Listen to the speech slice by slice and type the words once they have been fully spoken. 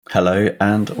Hello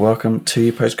and welcome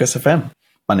to Postgres FM.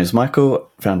 My name is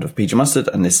Michael, founder of PG Mustard,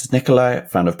 and this is Nikolai,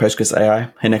 founder of Postgres AI.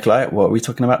 Hey Nikolai, what are we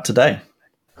talking about today?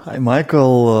 Hi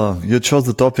Michael, you chose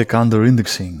the topic under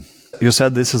indexing. You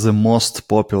said this is the most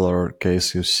popular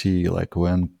case you see, like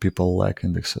when people lack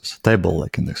indexes, table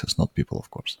lack indexes, not people, of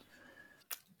course.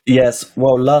 Yes,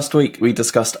 well, last week we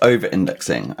discussed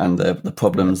over-indexing and the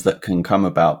problems that can come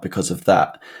about because of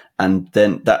that. And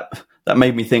then that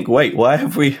made me think, wait, why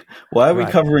are we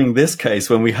covering this case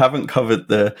when we haven't covered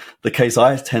the case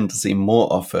I tend to see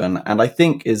more often? And I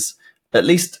think is, at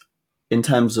least in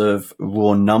terms of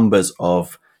raw numbers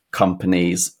of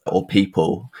companies or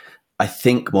people, I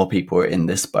think more people are in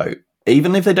this boat,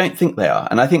 even if they don't think they are.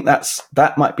 And I think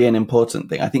that might be an important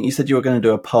thing. I think you said you were going to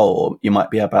do a poll, or you might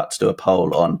be about to do a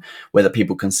poll on whether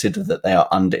people consider that they are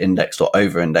under-indexed or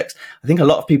over-indexed. I think a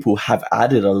lot of people have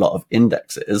added a lot of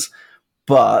indexes,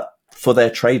 but for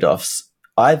their trade-offs,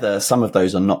 either some of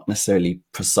those are not necessarily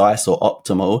precise or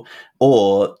optimal,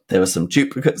 or there are some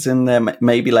duplicates in there.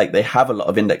 Maybe like they have a lot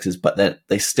of indexes, but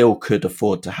they still could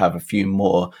afford to have a few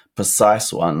more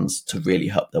precise ones to really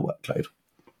help their workload.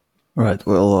 Right.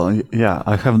 Well, yeah,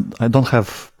 I don't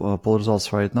have poll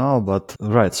results right now, but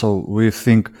right. So we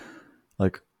think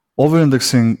like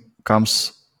over-indexing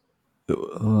comes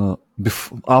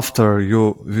after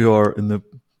you are in the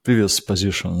previous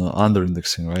position,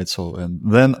 under-indexing, right? So, and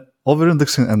then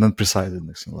over-indexing and then precise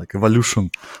indexing, like evolution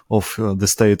of the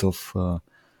state of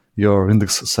your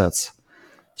index sets.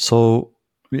 So,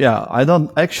 yeah, I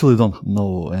don't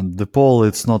know. And the poll,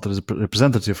 it's not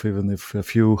representative, even if a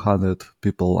few hundred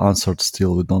people answered,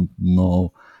 still we don't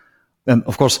know. And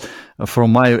of course,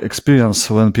 from my experience,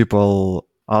 when people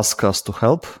ask us to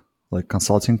help, like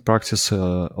consulting practice,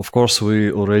 of course,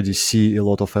 we already see a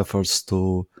lot of efforts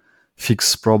to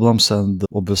fix problems, and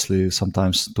obviously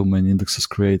sometimes too many indexes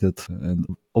created. And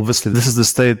obviously this is the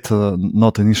state,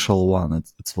 not initial one.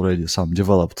 It's already some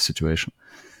developed situation.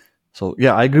 So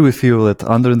yeah, I agree with you that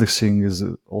under-indexing is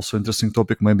also an interesting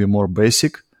topic, maybe more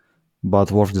basic, but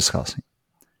worth discussing.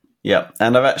 Yeah,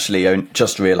 and I've actually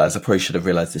just realized, I probably should have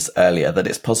realized this earlier, that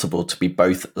it's possible to be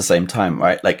both at the same time,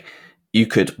 right? Like you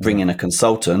could bring in a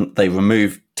consultant, they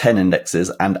remove 10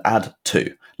 indexes and add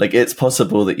 2. Like it's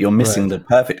possible that you're missing the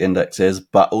perfect indexes,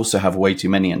 but also have way too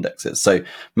many indexes. So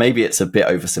maybe it's a bit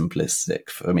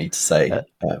oversimplistic for me to say.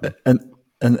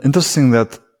 And interesting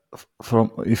that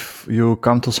if you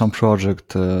come to some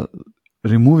project,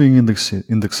 removing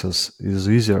indexes is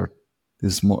easier.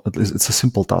 It's a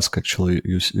simple task actually.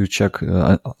 You check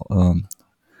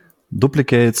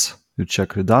duplicates, you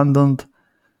check redundant,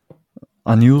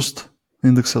 unused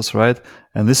indexes, right?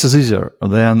 And this is easier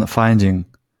than finding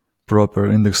proper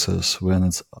indexes when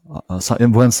it's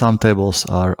when some tables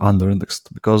are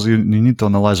under-indexed, because you need to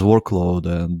analyze workload,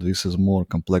 and this is more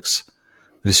complex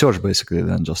research basically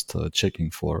than just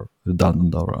checking for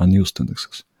redundant or unused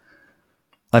indexes.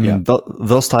 I mean,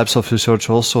 those types of research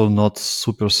also not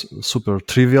super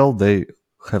trivial. They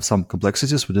have some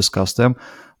complexities. We discussed them,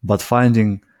 but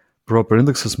finding proper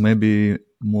indexes may be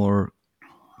more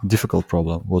difficult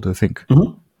problem. What do you think?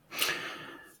 Mm-hmm.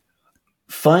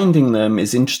 Finding them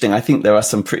is interesting. I think there are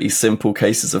some pretty simple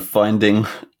cases of finding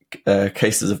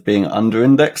cases of being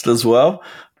under-indexed as well.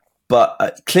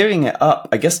 But clearing it up,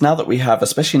 I guess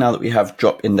especially now that we have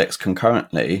drop index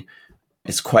concurrently,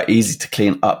 it's quite easy to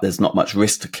clean up. There's not much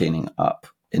risk to cleaning up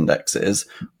indexes.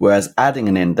 Whereas adding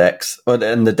an index,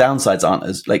 and the downsides aren't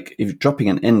as, like, if you're dropping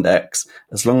an index,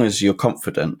 as long as you're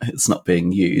confident it's not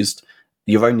being used,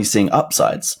 you're only seeing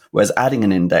upsides. Whereas adding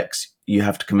an index, you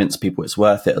have to convince people it's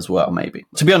worth it as well, maybe.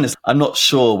 To be honest, I'm not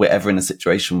sure we're ever in a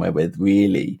situation where we're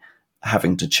really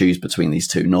having to choose between these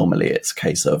two. Normally it's a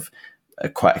case of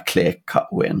quite a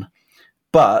clear-cut win.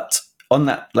 But on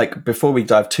that, like, before we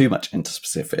dive too much into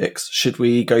specifics, should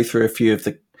we go through a few of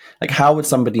the, like, how would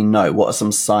somebody know? What are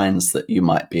some signs that you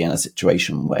might be in a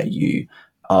situation where you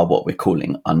are what we're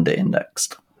calling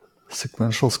under-indexed?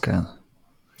 Sequential scan.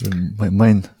 My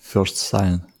main first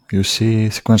sign. You see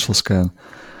sequential scan.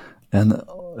 And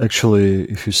actually,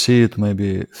 if you see it,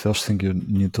 maybe first thing you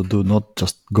need to do, not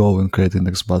just go and create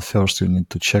index, but first you need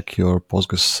to check your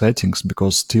Postgres settings,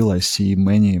 because still I see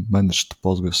many managed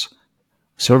Postgres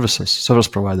service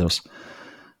providers.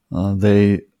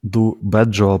 They do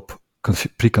bad job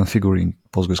pre-configuring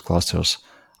Postgres clusters.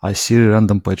 I see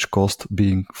random page cost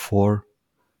being 4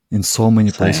 in so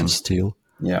many places still.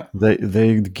 Yeah.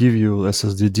 They give you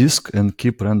SSD disk and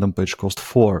keep random page cost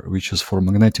 4, which is for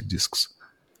magnetic disks.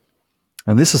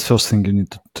 And this is first thing you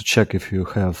need to check if you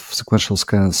have sequential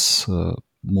scans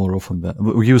more often than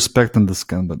you expect in the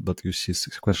scan, but you see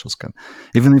sequential scan.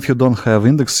 Even if you don't have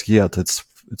index yet,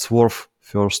 it's worth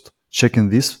first checking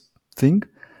this thing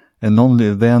and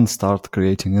only then start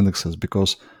creating indexes,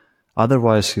 because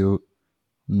otherwise you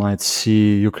might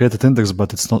see you created index,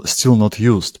 but it's still not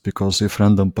used, because if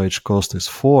random page cost is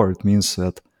 4, it means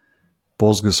that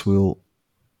Postgres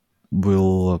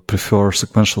will prefer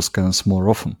sequential scans more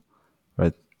often,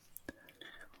 right?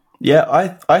 Yeah,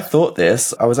 I thought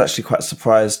this. I was actually quite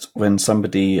surprised when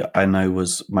somebody I know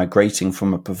was migrating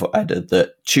from a provider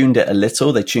that tuned it a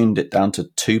little. They tuned it down to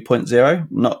 2.0,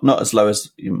 not as low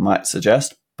as you might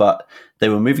suggest, but they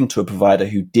were moving to a provider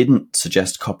who didn't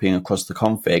suggest copying across the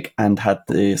config and had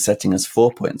the setting as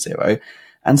 4.0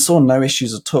 and saw no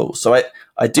issues at all. So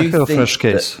I do have think a fresh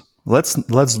case. Let's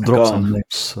drop some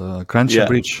names. Crunchy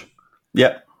Bridge.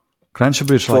 Yeah. Crunchy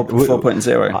Bridge.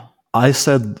 4.0. I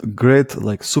said great,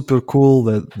 like super cool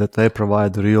that they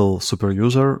provide real super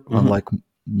user, unlike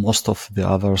most of the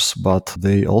others, but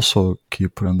they also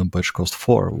keep random page cost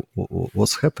 4.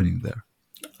 What's happening there?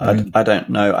 I don't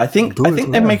know. I think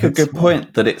they make a good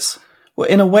point that it's, well,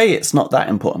 in a way, it's not that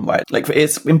important, right? Like,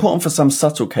 it's important for some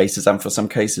subtle cases and for some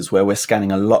cases where we're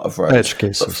scanning a lot of rows. Edge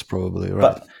cases, probably,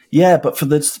 right? But for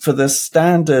the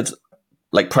standard,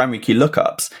 like, primary key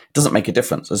lookups, it doesn't make a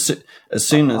difference. As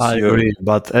soon as I agree,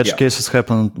 but edge cases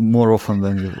happen more often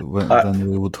than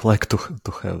we would like to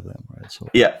have them, right? So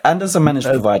yeah, and as a managed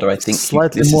provider, I think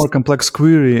slightly more complex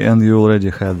query, and you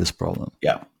already have this problem.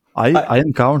 Yeah. I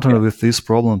encounter with this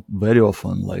problem very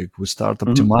often. Like, we start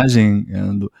optimizing,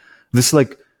 and this,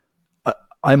 like,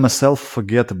 I myself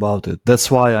forget about it. That's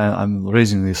why I'm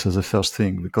raising this as a first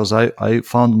thing, because I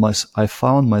found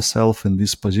myself in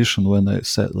this position when I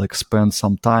said, like, spend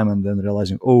some time and then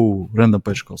realizing, oh, random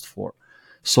page cost 4,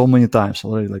 so many times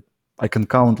already. Like, I can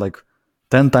count like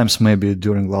 10 times maybe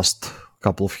during last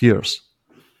couple of years.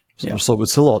 So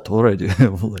it's a lot already.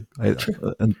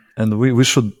 and we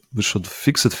should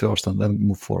fix it first and then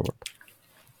move forward,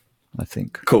 I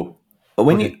think. Cool.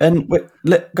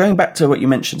 Going back to what you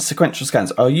mentioned, sequential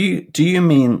scans, do you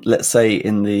mean, let's say,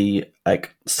 in the,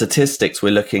 like, statistics,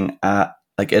 we're looking at,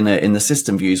 like, in the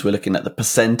system views, we're looking at the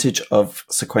percentage of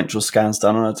sequential scans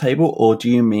done on a table, or do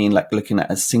you mean, like, looking at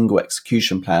a single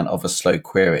execution plan of a slow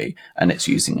query and it's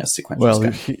using a sequential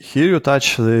scan? Well, here you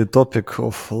touch the topic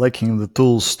of lacking the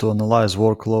tools to analyze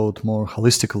workload more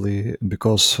holistically,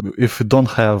 because if we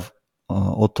don't have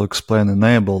auto-explain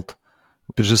enabled,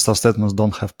 pgstar statements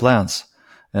don't have plans.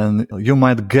 And you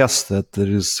might guess that there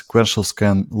is sequential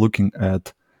scan looking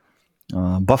at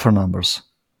buffer numbers,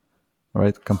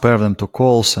 right? Compare them to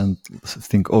calls and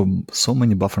think, oh, so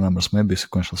many buffer numbers, maybe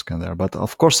sequential scan there. But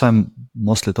of course, I'm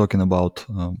mostly talking about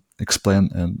explain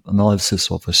and analysis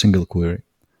of a single query.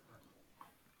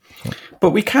 So. But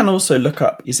we can also look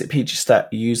up, is it pgstat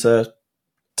user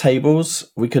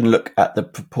tables? We can look at the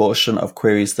proportion of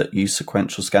queries that use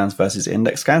sequential scans versus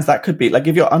index scans. That could be, like,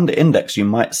 if you're under index, you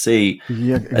might see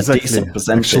a decent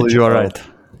percentage. Actually, you are right.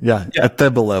 Yeah, at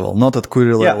table level, not at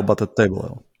query level, but at table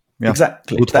level. Yeah.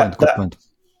 Exactly. Good point.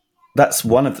 That's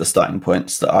one of the starting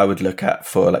points that I would look at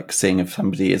for, like, seeing if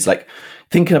somebody is, like,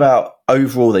 thinking about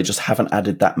overall they just haven't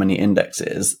added that many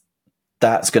indexes.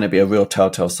 That's going to be a real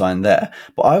telltale sign there.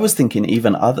 But I was thinking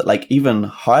even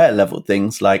higher level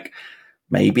things, like,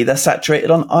 maybe they're saturated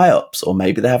on IOPS, or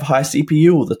maybe they have high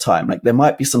CPU all the time. Like, there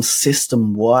might be some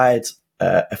system-wide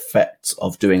effects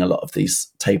of doing a lot of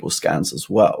these table scans as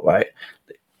well, right?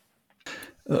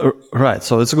 Right.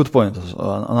 So it's a good point.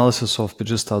 Analysis of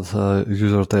pgstat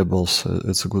user tables,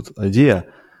 it's a good idea.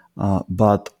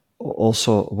 But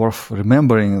also worth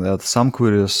remembering that some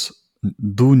queries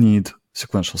do need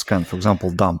sequential scan. For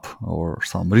example, dump, or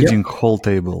some reading whole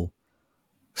table.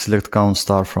 Select count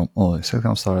star from, select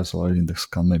count star is already index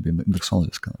scan, maybe index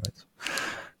only scan,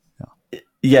 right?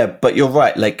 Yeah, but you're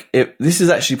right. Like, this is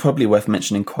actually probably worth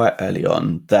mentioning quite early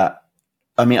on that,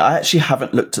 I mean, I actually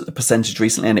haven't looked at the percentage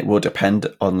recently, and it will depend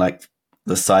on, like,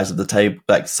 the size of the table,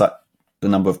 like the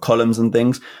number of columns and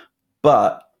things.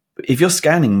 But if you're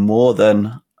scanning more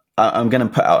than, I'm going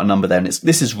to put out a number there, and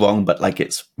this is wrong, but, like,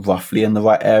 it's roughly in the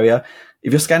right area.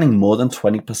 If you're scanning more than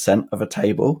 20% of a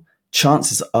table,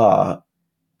 chances are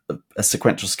a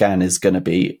sequential scan is going to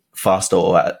be faster,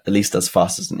 or at least as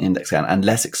fast as an index scan, and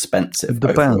less expensive. It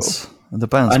depends. Overall. It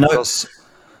depends. I know. Because,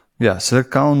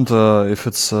 select count, if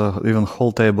it's even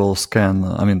whole table scan,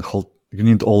 you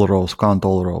need all rows, count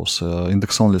all rows.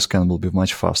 Index only scan will be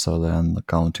much faster than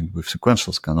counting with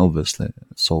sequential scan, obviously.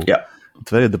 So it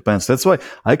very depends. That's why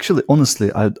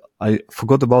honestly, I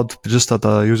forgot about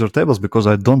pgstat user tables, because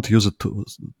I don't use it too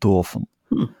often.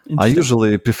 I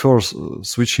usually prefer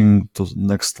switching to the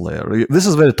next layer. This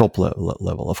is very top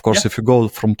level. Of course, if you go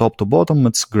from top to bottom,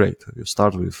 it's great. You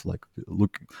start with like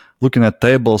looking at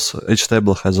tables. Each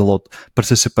table has a lot,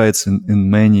 participates in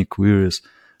many queries,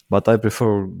 but I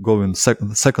prefer going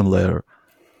second layer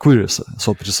queries,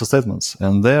 so persistent statements.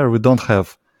 And there we don't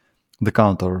have the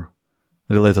counter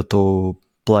related to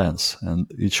plans,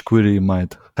 and each query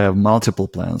might have multiple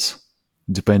plans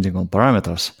depending on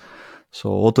parameters. So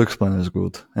auto-explain is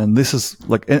good. And this is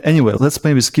like, anyway, let's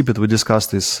maybe skip it. We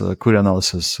discussed this query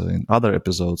analysis in other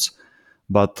episodes.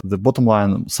 But the bottom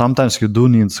line, sometimes you do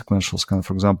need sequential scan.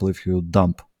 For example, if you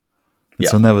dump,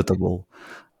 it's inevitable.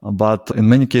 But in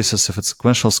many cases, if it's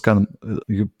sequential scan,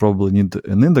 you probably need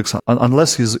an index.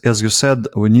 Unless, as you said,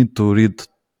 we need to read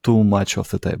too much of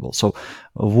the table. So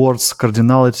words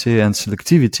cardinality and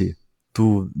selectivity,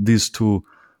 to these two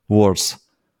words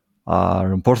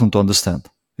are important to understand.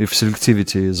 If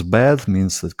selectivity is bad,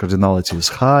 means that cardinality is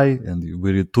high and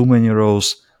we read too many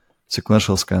rows,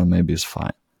 sequential scan maybe is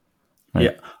fine. Right?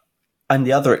 Yeah. And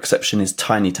the other exception is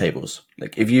tiny tables.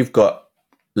 Like if you've got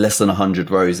less than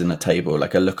 100 rows in a table,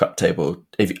 like a lookup table,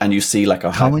 and you see like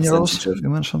a high How many percentage rows you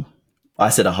mentioned? I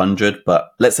said 100,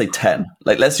 but let's say 10.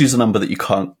 Like let's use a number that you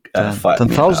can't fight.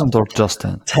 10,000 or just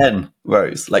 10? 10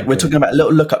 rows. Like we're talking about a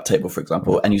little lookup table, for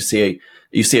example, and you see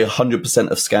 100%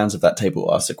 of scans of that table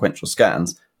are sequential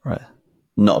scans. Right.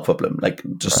 Not a problem. Like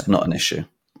just not an issue.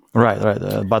 Right.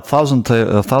 But 1,000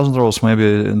 rows, maybe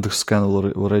in the scan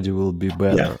already will be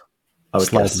better. Yeah, I would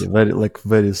slightly, guess.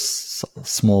 very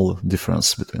small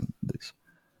difference between these.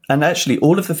 And actually,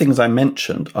 all of the things I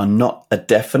mentioned are not a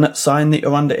definite sign that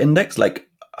you're under indexed. Like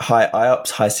high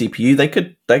IOPS, high CPU, they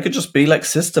could just be like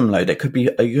system load. It could be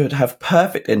you would have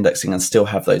perfect indexing and still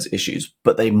have those issues,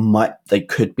 but they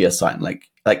could be a sign.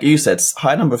 Like you said,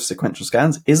 high number of sequential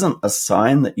scans isn't a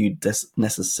sign that you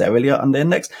necessarily are under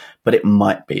indexed, but it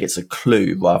might be. It's a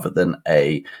clue rather than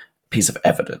a piece of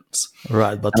evidence.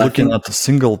 Right, but looking at a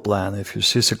single plan, if you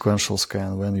see sequential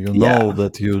scan, when you know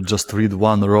that you just read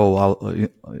one row out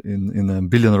in a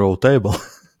billion row table,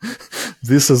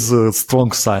 this is a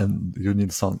strong sign. You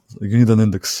need an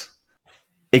index.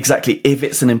 Exactly. If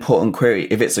it's an important query,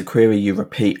 if it's a query you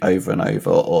repeat over and over,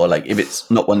 or like if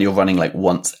it's not one you're running like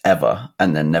once ever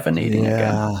and then never needing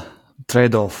again.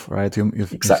 Trade-off, right?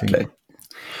 Exactly.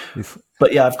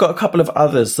 But yeah, I've got a couple of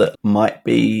others that might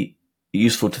be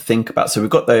useful to think about. So we've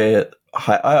got the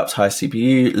high IOPS, high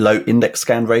CPU, low index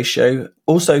scan ratio.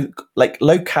 Also, like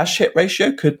low cache hit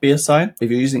ratio could be a sign.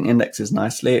 If you're using indexes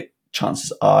nicely,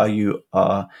 chances are you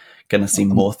are going to see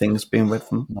more things being read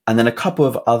from. And then a couple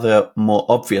of other more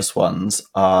obvious ones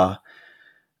are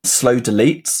slow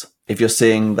deletes. If you're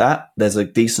seeing that, there's a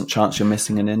decent chance you're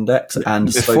missing an index. And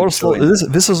this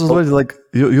is already like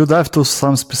you dive to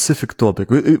some specific topic.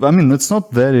 I mean, it's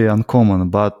not very uncommon,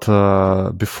 but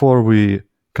before we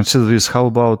consider this, how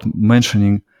about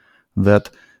mentioning that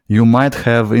you might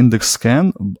have index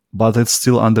scan, but it's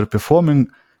still underperforming,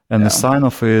 and a sign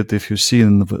of it, if you see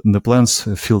in the plans,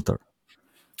 filter.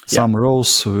 Some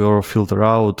rows will filter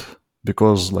out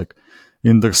because like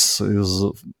index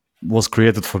was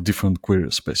created for different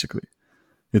queries, basically.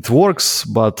 It works,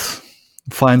 but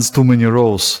finds too many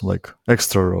rows, like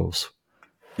extra rows.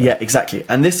 Yeah, exactly.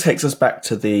 And this takes us back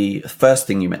to the first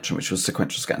thing you mentioned, which was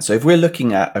sequential scan. So if we're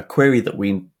looking at a query that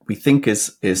we think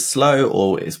is slow,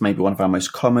 or is maybe one of our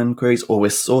most common queries, or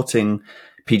we're sorting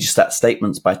pgstat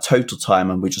statements by total time,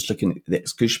 and we're just looking at the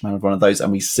execution time of one of those,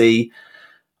 and we see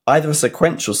either a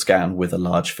sequential scan with a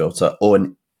large filter,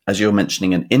 or as you're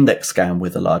mentioning, an index scan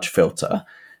with a large filter,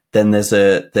 then there's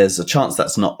a chance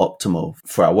that's not optimal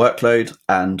for our workload,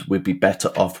 and we'd be better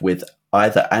off with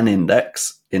either an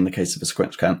index in the case of a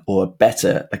sequential scan, or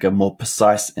a more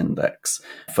precise index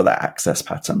for that access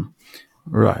pattern.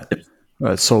 Right.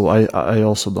 So I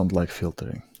also don't like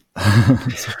filtering.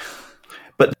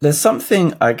 But there's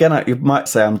something, again, you might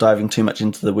say I'm diving too much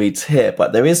into the weeds here,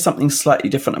 but there is something slightly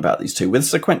different about these two. With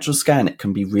sequential scan, it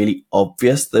can be really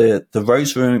obvious. The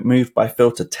rows removed by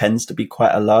filter tends to be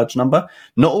quite a large number.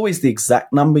 Not always the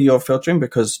exact number you're filtering,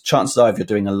 because chances are if you're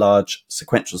doing a large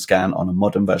sequential scan on a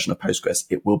modern version of Postgres,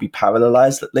 it will be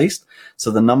parallelized at least.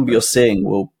 So the number you're seeing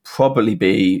will probably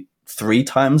be 3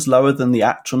 times lower than the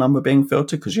actual number being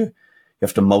filtered, because you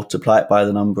have to multiply it by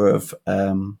the number of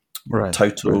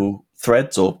total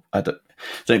threads, or I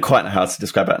don't quite know how to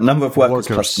describe it. Number of workers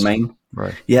plus the main.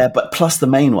 Right. Yeah, but plus the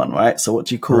main one, right? So what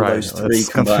do you call those 3 it's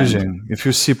combined? Confusing. If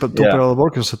you see 2 parallel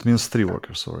workers, it means 3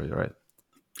 workers already, right?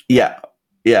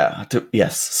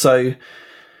 Yes. So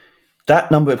that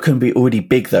number can be already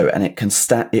big though, and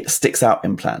it sticks out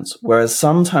in plans. Whereas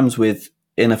sometimes with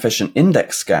inefficient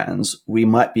index scans, we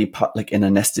might be like in a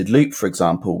nested loop, for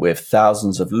example, with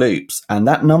thousands of loops, and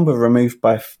that number removed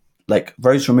by like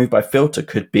rows removed by filter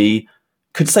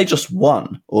could say just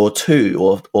one or two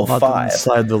or But five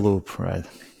inside the loop, right?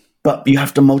 But you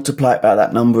have to multiply it by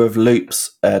that number of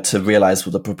loops to realize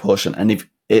what the proportion. And if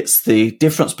it's the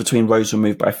difference between rows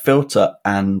removed by filter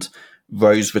and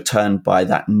rows returned by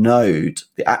that node,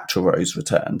 the actual rows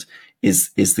returned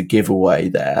is the giveaway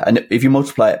there. And if you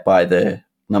multiply it by the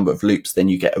number of loops, then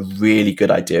you get a really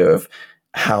good idea of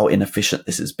how inefficient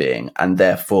this is being. And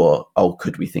therefore,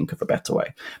 could we think of a better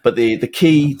way? But the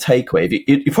key takeaway,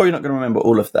 you're probably not going to remember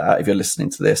all of that if you're listening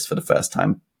to this for the first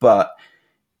time. But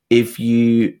if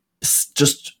you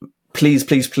just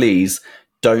please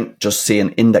don't just see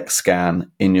an index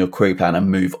scan in your query plan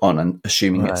and move on and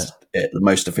assuming it's the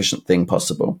most efficient thing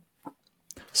possible.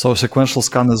 So sequential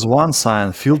scan is one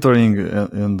sign, filtering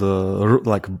in the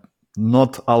like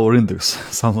not our index,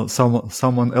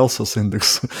 someone else's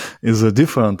index is a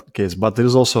different case. But there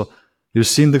is also you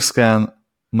see index scan,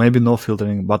 maybe no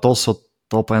filtering, but also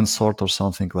top end sort or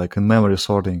something like in memory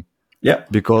sorting. Yeah,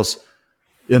 because.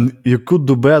 And you could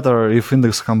do better if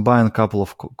index combine a couple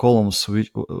of columns,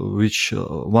 which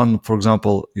one, for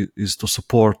example, is to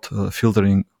support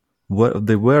filtering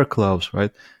the where clause,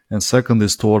 right? And second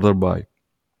is to order by.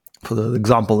 For the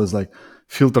example is like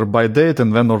filter by date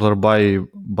and then order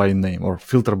by name, or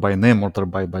filter by name, order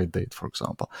by date, for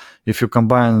example. If you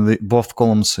combine both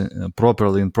columns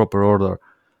properly in proper order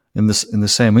in the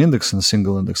same index, in a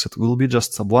single index, it will be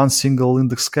just one single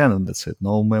index scan, and that's it.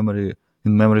 No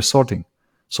memory sorting.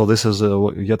 So this is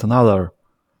yet another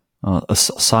a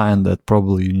sign that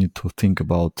probably you need to think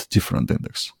about different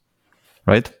index,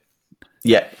 right?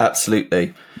 Yeah,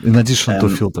 absolutely. In addition to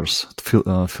filters,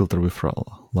 filter with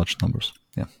large numbers.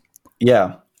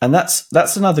 Yeah, and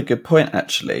that's another good point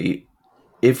actually.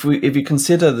 If you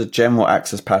consider the general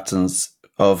access patterns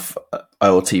of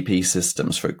OLTP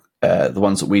systems, for the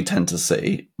ones that we tend to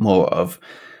see more of,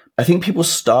 I think people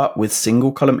start with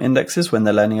single column indexes when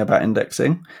they're learning about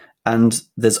indexing. And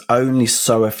there's only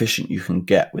so efficient you can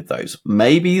get with those.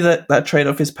 Maybe that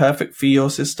trade-off is perfect for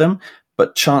your system,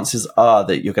 but chances are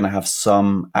that you're going to have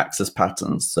some access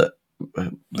patterns that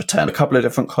return a couple of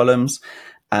different columns.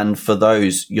 And for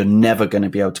those, you're never going to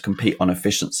be able to compete on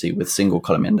efficiency with single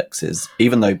column indexes,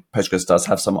 even though Postgres does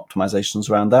have some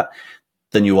optimizations around that,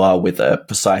 than you are with a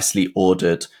precisely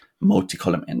ordered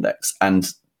multi-column index.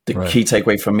 And the key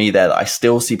takeaway from me there that I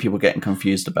still see people getting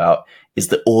confused about is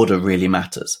the order really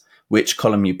matters. Which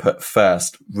column you put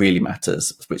first really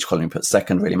matters. Which column you put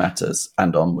second really matters,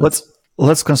 and onwards.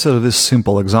 Let's consider this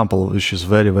simple example, which is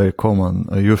very, very common.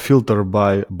 You filter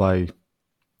by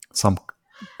some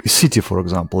city, for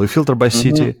example. You filter by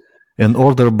city and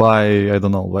order by, I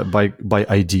don't know, by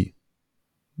ID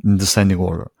in descending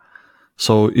order.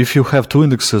 So if you have two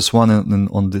indexes, one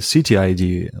on the city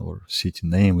ID or city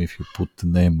name, if you put the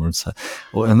name inside,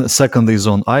 and the second is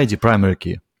on ID, primary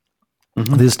key.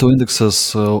 These two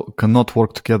indexes cannot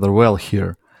work together well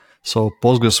here. So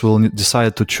Postgres will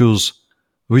decide to choose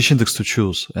which index to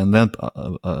choose, and then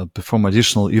perform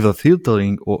additional either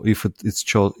filtering, or if it's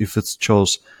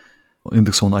chose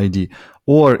index on ID,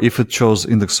 or if it chose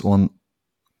index on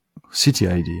city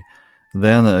ID,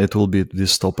 then it will be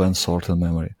this top end sort in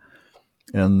memory.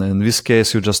 And in this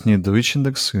case, you just need which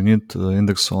index? You need the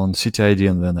index on city ID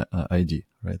and then ID,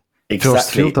 right? Exactly.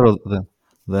 First filter,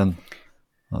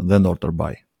 then order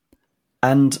by.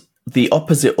 And the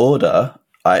opposite order,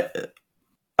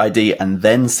 ID and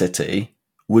then city,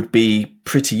 would be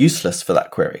pretty useless for that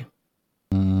query.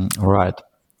 Right.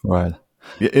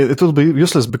 It will be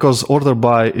useless because order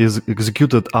by is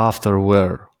executed after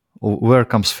where. Where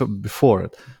comes before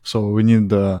it. So we need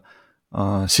the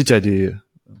city ID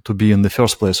to be in the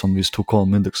first place on this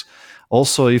two-column index.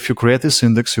 Also, if you create this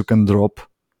index, you can drop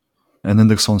an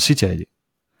index on city ID.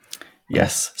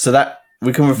 Yes. So that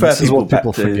we can refer people back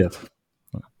to forget.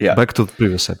 Yeah. Back to the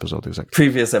previous episode, exactly.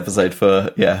 Previous episode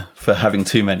for having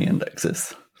too many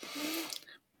indexes.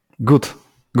 Good.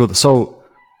 So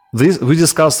we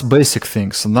discussed basic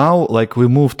things. Now, like, we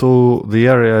move to the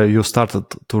area you started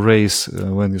to raise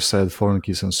when you said foreign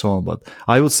keys and so on. But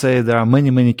I would say there are many,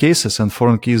 many cases, and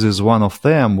foreign keys is one of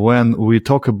them, when we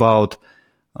talk about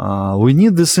we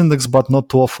need this index, but not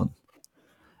too often.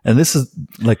 And this is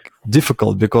like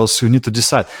difficult because you need to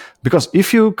decide. Because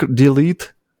if you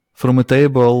delete from a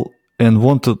table and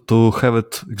want to have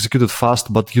it executed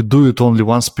fast, but you do it only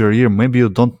once per year, maybe you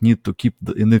don't need to keep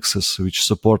the indexes which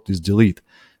support this delete,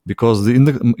 because the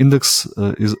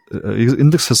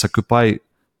indexes occupy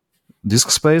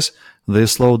disk space. They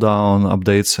slow down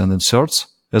updates and inserts,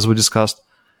 as we discussed.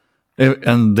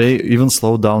 And they even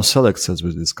slow down selects, as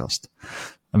we discussed.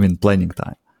 I mean, planning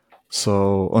time.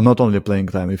 So, or not only playing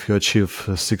time, if you achieve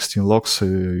 16 locks,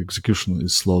 execution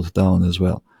is slowed down as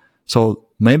well. So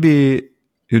maybe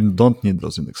you don't need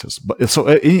those indexes. But so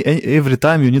every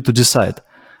time you need to decide,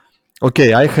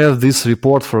 okay, I have this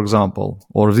report, for example,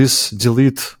 or this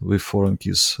delete with foreign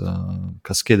keys,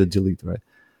 cascaded delete, right?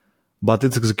 But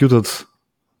it's executed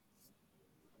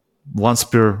once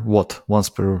per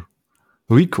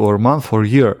week or month or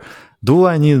year. Do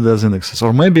I need those indexes?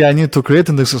 Or maybe I need to create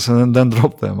indexes and then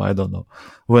drop them. I don't know.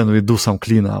 When we do some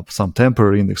cleanup, some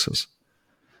temporary indexes.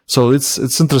 So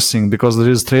it's interesting because there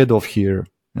is trade-off here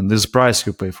and this price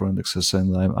you pay for indexes.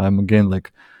 And I'm again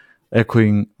like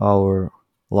echoing our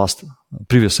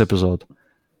previous episode,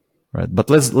 right? But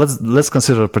let's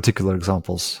consider particular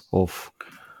examples of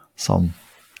some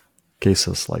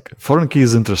cases. Like foreign key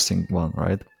is interesting one,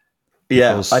 right?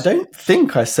 Yeah, I don't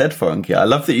think I said foreign key. I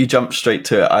love that you jumped straight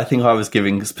to it. I think I was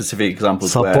giving specific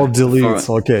examples. Support deletes,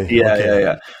 okay.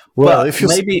 Yeah. Well, if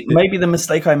maybe the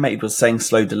mistake I made was saying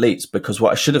slow deletes, because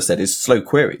what I should have said is slow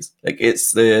queries. Like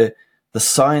it's the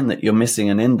sign that you're missing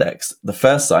an index. The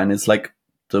first sign is like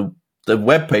the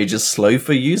web page is slow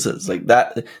for users. Like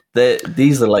that.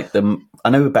 These are like I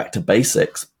know we're back to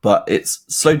basics, but it's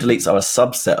slow deletes are a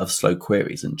subset of slow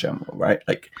queries in general, right?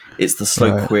 Like it's the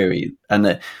slow query, and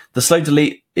the slow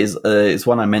delete is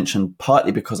one I mentioned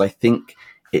partly because I think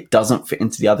it doesn't fit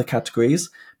into the other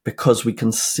categories because we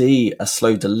can see a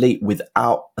slow delete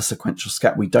without a sequential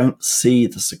scan. We don't see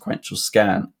the sequential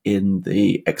scan in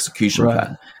the execution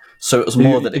plan. So it was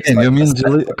more that you mean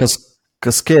delete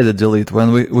cascaded delete.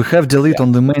 When we have delete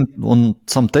on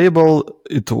some table,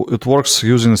 it works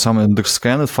using some index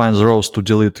scan. It finds rows to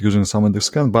delete using some index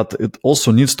scan, but it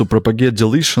also needs to propagate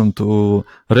deletion to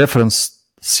reference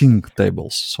sync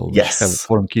tables. So we have a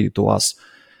foreign key to us.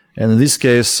 And in this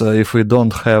case, if we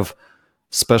don't have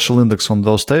special index on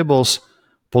those tables,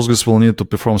 Postgres will need to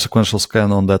perform sequential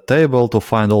scan on that table to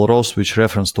find all rows which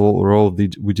reference to a row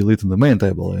we delete in the main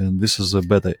table. And this is a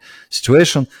bad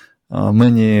situation.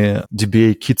 Many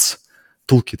DBA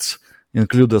toolkits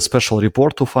include a special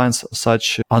report to find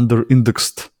such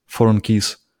under-indexed foreign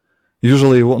keys.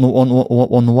 Usually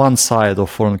on one side of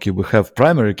foreign key, we have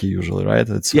primary key usually, right?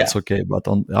 It's okay. But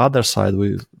on the other side,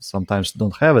 we sometimes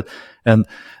don't have it. And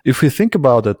if we think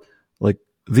about it, like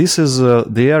this is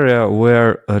the area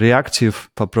where a reactive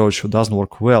approach doesn't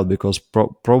work well because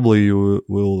probably you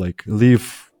will like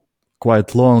live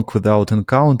quite long without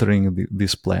encountering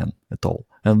this plan at all.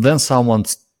 And then someone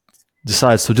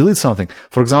decides to delete something.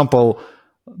 For example,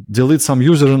 delete some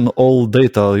user and all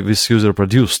data this user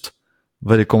produced.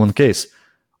 Very common case.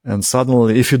 And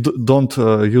suddenly, if you don't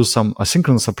use some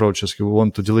asynchronous approaches, you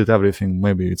want to delete everything.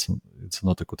 Maybe it's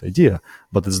not a good idea,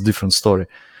 but it's a different story.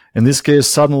 In this case,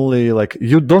 suddenly, like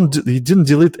you didn't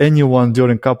delete anyone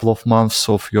during a couple of months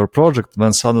of your project.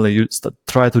 Then suddenly you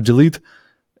try to delete,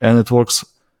 and it works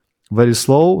very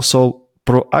slow. So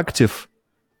proactive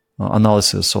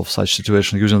analysis of such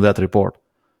situation using that report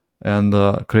and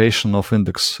creation of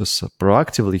indexes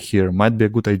proactively here might be a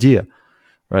good idea,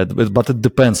 right? But it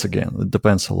depends again. It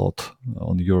depends a lot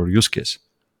on your use case.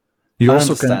 I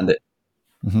understand it.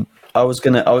 Mm-hmm. I was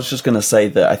just gonna say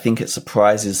that I think it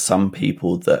surprises some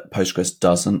people that Postgres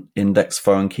doesn't index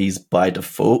foreign keys by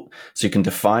default. So you can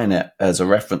define it as a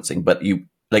referencing, but you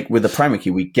like with the primary key,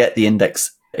 we get the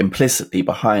index implicitly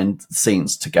behind the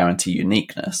scenes to guarantee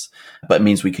uniqueness, but it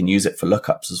means we can use it for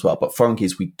lookups as well. But foreign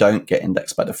keys, we don't get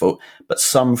indexed by default, but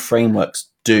some frameworks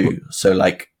do. So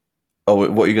like, what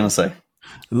are you going to say?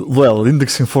 Well,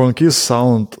 indexing foreign keys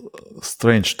sound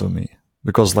strange to me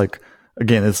because like,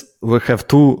 again, we have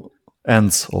two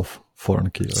ends of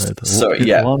foreign key, right? So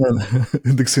one end,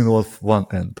 indexing with one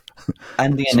end.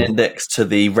 And an index to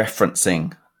the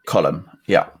referencing column.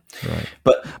 Yeah. Right.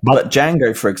 But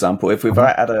Django, for example, if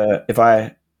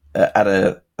I add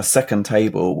a second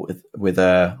table with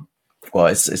a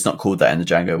it's not called that in the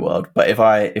Django world, but if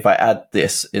I add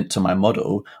this into my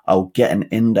model, I'll get an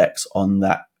index on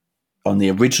the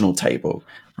original table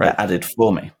that added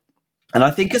for me, and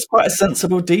I think it's quite a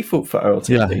sensible default for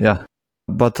OLTP. Yeah.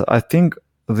 But I think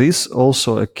this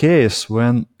also a case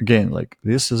when, again, like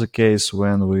this is a case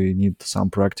when we need some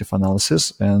proactive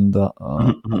analysis and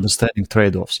understanding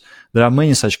trade-offs. There are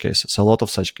many such cases, a lot of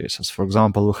such cases. For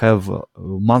example, we have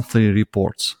monthly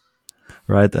reports,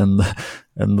 right? And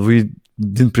we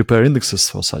didn't prepare indexes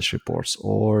for such reports.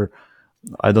 Or,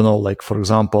 I don't know, like, for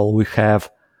example, we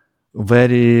have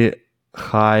very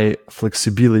high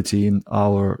flexibility in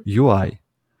our UI,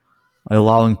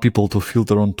 allowing people to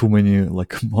filter on too many,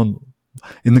 like,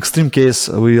 in extreme case,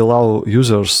 we allow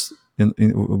users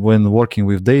when working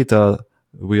with data,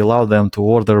 we allow them to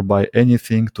order by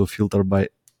anything, to filter by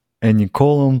any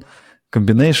column,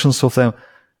 combinations of them.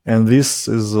 And this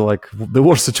is like the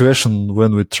worst situation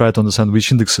when we try to understand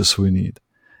which indexes we need.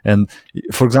 And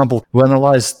for example, we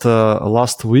analyzed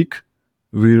last week,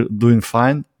 we're doing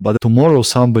fine, but tomorrow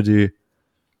somebody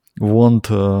want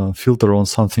filter on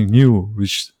something new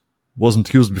which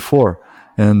wasn't used before,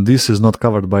 and this is not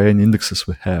covered by any indexes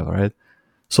we have, right?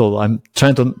 So I'm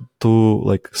trying to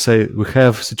like say we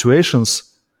have situations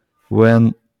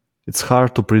when it's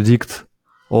hard to predict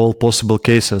all possible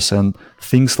cases, and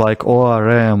things like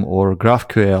ORM or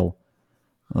GraphQL,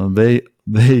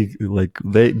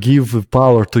 they give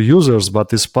power to users, but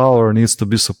this power needs to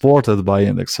be supported by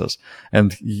indexes.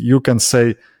 And you can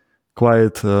say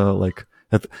quite like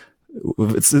that.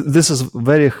 This is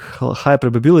very high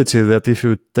probability that if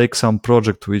you take some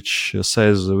project which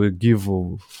says we give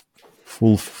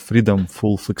full freedom,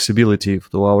 full flexibility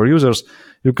to our users,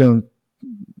 you can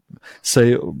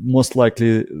say most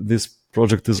likely this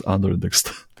project is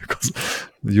under-indexed because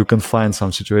you can find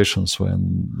some situations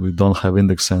when we don't have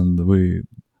index and we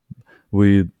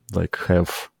like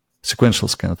have sequential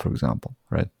scan, for example,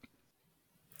 right?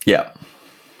 Yeah.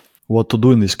 What to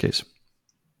do in this case?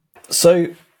 So,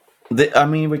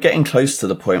 we're getting close to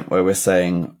the point where we're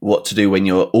saying what to do when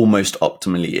you're almost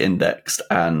optimally indexed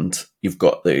and you've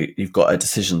got a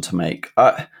decision to make.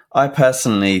 I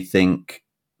personally think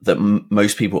that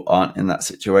most people aren't in that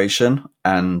situation,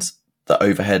 and the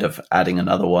overhead of adding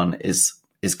another one is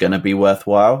going to be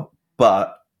worthwhile.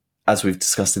 But as we've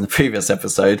discussed in the previous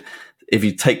episode, if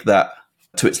you take that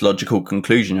to its logical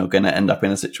conclusion, you're going to end up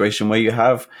in a situation where you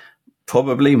have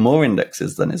probably more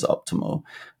indexes than is optimal.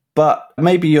 But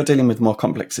maybe you're dealing with more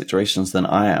complex situations than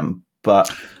I am.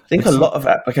 But I think a lot of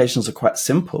applications are quite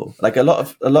simple. Like a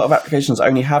lot of applications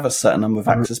only have a certain number of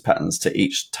access patterns to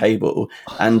each table,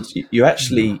 and you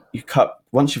cut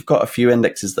once you've got a few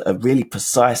indexes that are really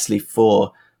precisely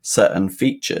for certain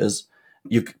features.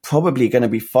 You're probably going to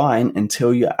be fine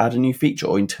until you add a new feature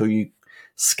or until you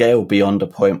scale beyond a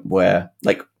point where,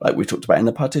 like we talked about in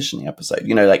the partitioning episode,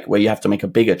 like where you have to make a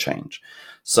bigger change.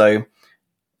 So,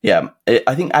 yeah,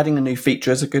 I think adding a new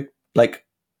feature is a good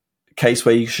case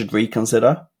where you should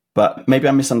reconsider. But maybe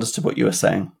I misunderstood what you were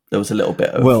saying. There was a little bit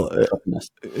of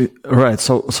right.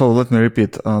 So let me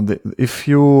repeat. If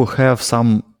you have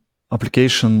some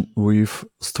application with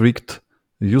strict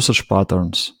usage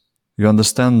patterns, you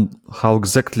understand how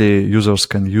exactly users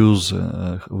can use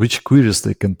which queries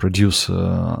they can produce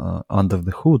under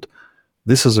the hood.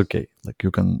 This is okay. Like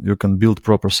you can build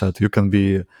proper set. You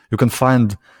can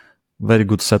find very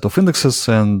good set of indexes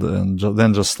and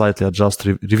then just slightly adjust,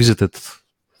 revisit it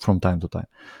from time to time.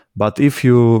 But if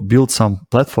you build some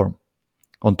platform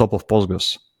on top of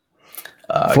Postgres,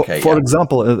 for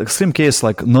example, an extreme case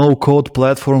like no code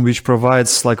platform, which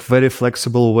provides like very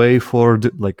flexible way for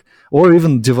or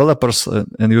even developers,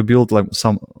 and you build like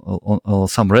some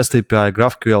REST API,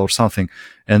 GraphQL or something,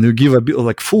 and you give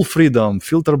full freedom,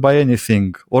 filter by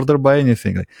anything, order by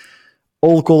anything.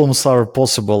 All columns are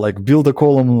possible. Build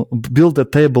a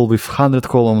table with 100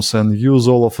 columns and use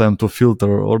all of them to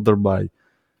filter, order by,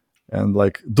 and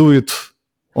do it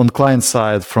on client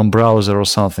side from browser or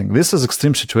something. This is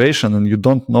extreme situation, and you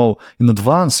don't know in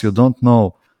advance. You don't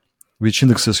know which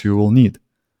indexes you will need.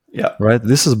 Yeah. Right.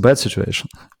 This is a bad situation,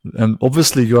 and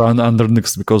obviously you are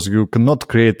under-indexed because you cannot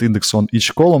create index on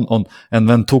each column and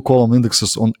then 2 column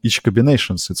indexes on each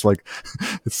combinations. It's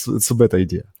it's a bad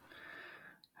idea.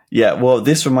 Yeah, well,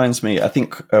 this reminds me, I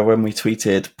think when we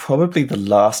tweeted probably the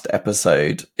last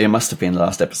episode, it must have been the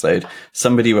last episode,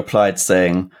 somebody replied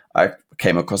saying, I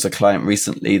came across a client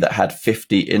recently that had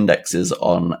 50 indexes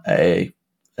on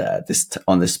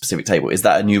this specific table. Is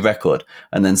that a new record?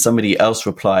 And then somebody else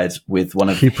replied with one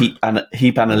of Heap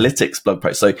Analytics blog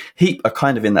posts. So Heap are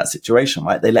kind of in that situation,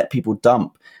 right? They let people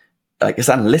dump it's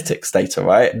analytics data,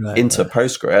 right, into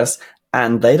Postgres.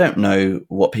 And they don't know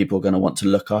what people are going to want to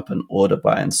look up and order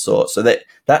by and sort. So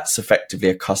that's effectively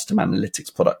a custom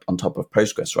analytics product on top of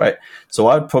Postgres, right? So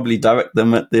I would probably direct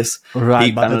them at this Heap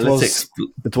Analytics.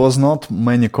 It was not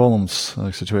many columns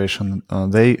situation.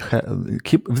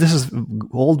 This is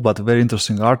old but very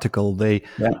interesting article. They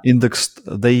indexed.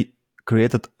 They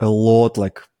created a lot,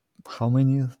 how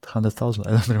many? 100,000? I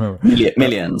don't remember.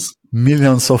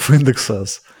 Millions of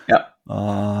indexes. Yeah.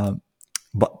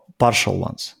 But partial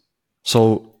ones.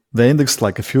 So they indexed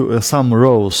some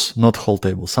rows, not whole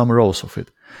table, some rows of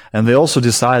it. And they also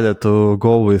decided to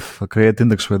go with create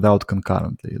index without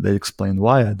concurrently. They explained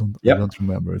why. I don't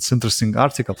remember. It's an interesting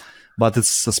article, but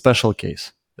it's a special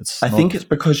case. I think it's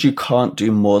because you can't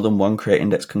do more than one create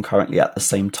index concurrently at the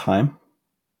same time.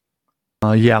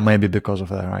 Yeah, maybe because of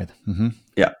that, right? Mm-hmm.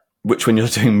 Yeah, which when you're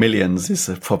doing millions is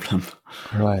a problem.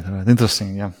 Right.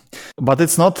 Interesting, yeah. But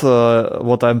it's not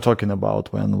what I'm talking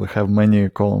about when we have many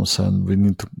columns and we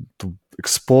need to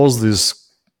expose this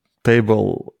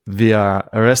table via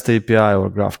a REST API or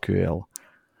GraphQL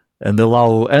and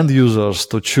allow end users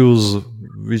to choose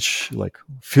which, like,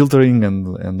 filtering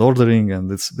and ordering, and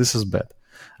this is bad.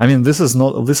 I mean, this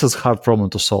is hard problem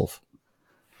to solve.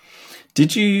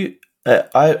 Did you?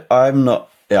 I'm not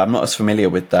as familiar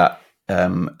with that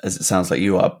as it sounds like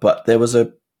you are. But there was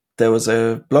a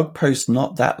blog post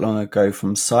not that long ago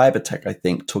from Cybertech, I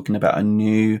think, talking about a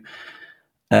new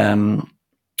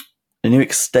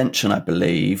extension, I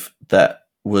believe, that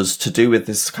was to do with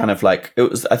this kind of like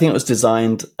I think it was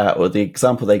designed or the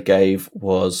example they gave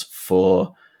was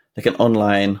for like an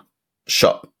online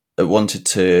shop that wanted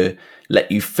to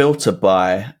let you filter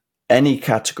by any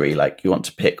category. Like you want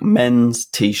to pick men's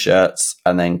t-shirts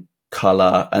and then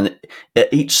color, and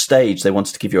at each stage they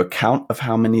wanted to give you a count of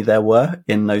how many there were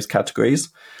in those categories,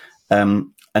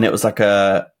 and it was like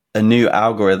a new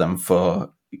algorithm for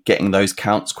getting those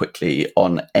counts quickly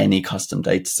on any custom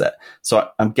data set. So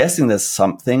I'm guessing there's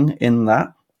something in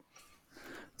that.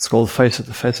 It's called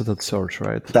faceted search,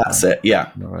 right? That's it. Yeah.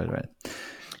 Right.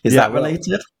 Is that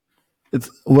related?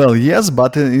 Yes,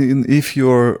 but if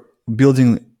you're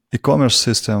building e-commerce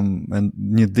system and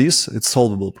need this, it's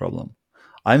solvable problem.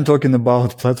 I'm talking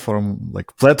about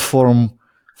platform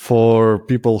for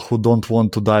people who don't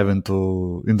want to dive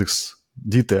into index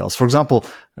details. For example,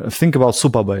 think about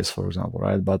Supabase, for example,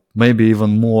 right? But maybe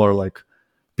even more like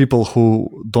people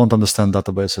who don't understand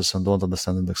databases and don't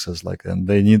understand indexes, and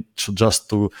they need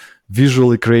to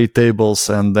visually create tables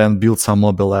and then build some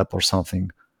mobile app or something.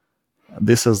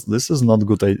 This is not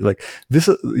good. Like this,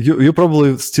 you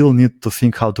probably still need to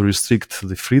think how to restrict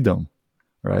the freedom,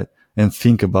 right? And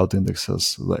think about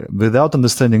indexes. Without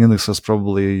understanding indexes,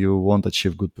 probably you won't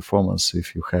achieve good performance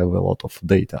if you have a lot of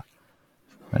data,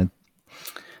 right?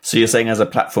 So you're saying as a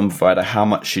platform provider, how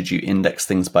much should you index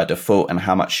things by default and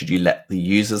how much should you let the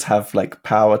users have like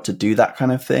power to do that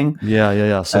kind of thing?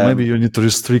 Yeah. So maybe you need to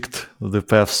restrict the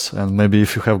paths, and maybe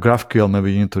if you have GraphQL,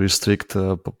 maybe you need to restrict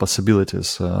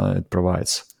possibilities it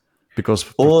provides.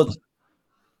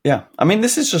 Yeah, I mean,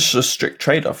 this is just a strict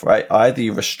trade-off, right? Either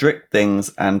you restrict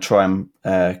things and try and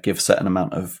give a certain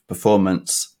amount of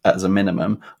performance as a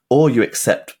minimum, or you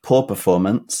accept poor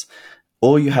performance,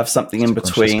 or you have something in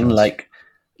between.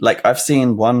 Like I've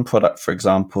seen one product, for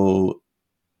example,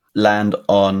 land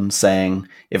on saying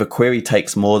if a query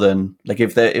takes more than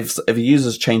if a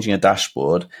user's changing a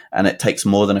dashboard and it takes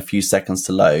more than a few seconds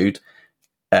to load,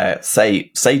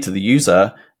 say to the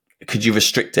user, could you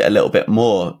restrict it a little bit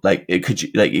more? Could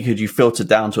you filter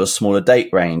down to a smaller date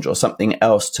range or something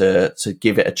else to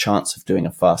give it a chance of doing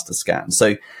a faster scan?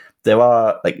 So there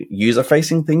are like user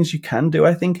facing things you can do,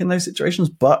 I think, in those situations,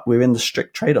 but we're in the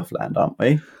strict trade-off land, aren't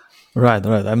we? Right.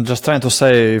 I'm just trying to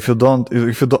say, if you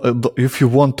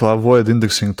want to avoid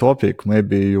indexing topic,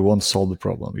 maybe you won't solve the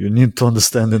problem. You need to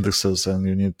understand indexes and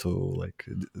you need to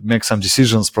make some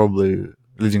decisions, probably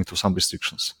leading to some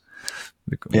restrictions.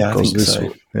 I think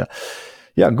so.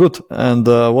 Yeah, good. And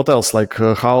what else?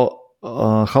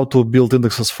 How to build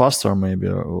indexes faster, maybe?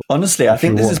 Honestly, I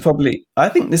think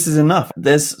this is enough.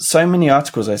 There's so many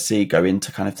articles I see go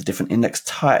into kind of the different index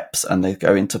types, and they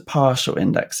go into partial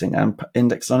indexing and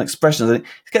index on expressions. And it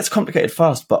gets complicated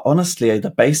fast, but honestly,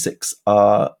 the basics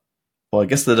are, well, I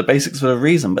guess they're the basics for a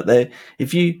reason, but I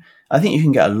think you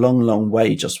can get a long, long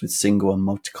way just with single and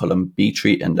multi-column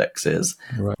B-tree indexes.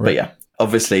 Right. But yeah,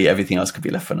 obviously everything else could be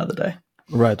left for another day.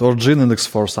 Right, or gene index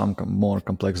for some more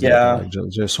complex data, like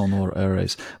JSON or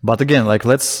arrays. But again,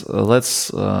 let's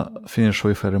finish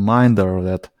with a reminder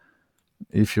that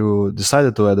if you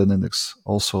decided to add an index,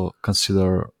 also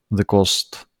consider the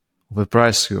cost of the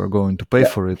price you are going to pay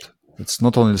for it. It's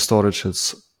not only storage;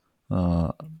 it's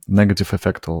negative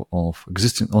effect of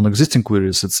existing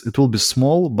queries. It will be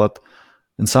small, but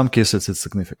in some cases it's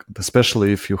significant,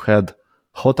 especially if you had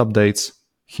hot updates,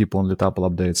 heap only tuple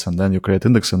updates, and then you create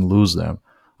index and lose them.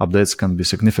 Updates can be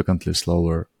significantly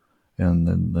slower,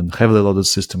 and heavily loaded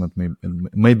system it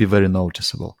may be very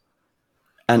noticeable.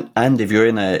 And if you're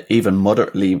in an even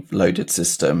moderately loaded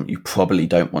system, you probably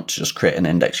don't want to just create an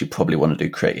index. You probably want to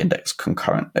create index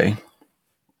concurrently.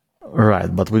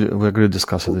 Right, but we agree to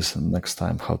discuss this next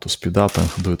time, how to speed up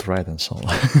and do it right and so on.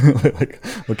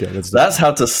 Okay, that's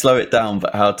how to slow it down,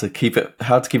 but how to keep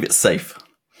it safe.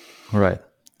 Right,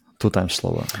 2 times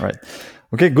slower. Right.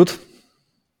 Okay, good.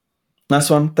 Nice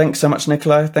one. Thanks so much,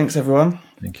 Nikolai. Thanks, everyone.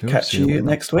 Thank you. Catch you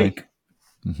next week.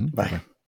 Bye. Bye.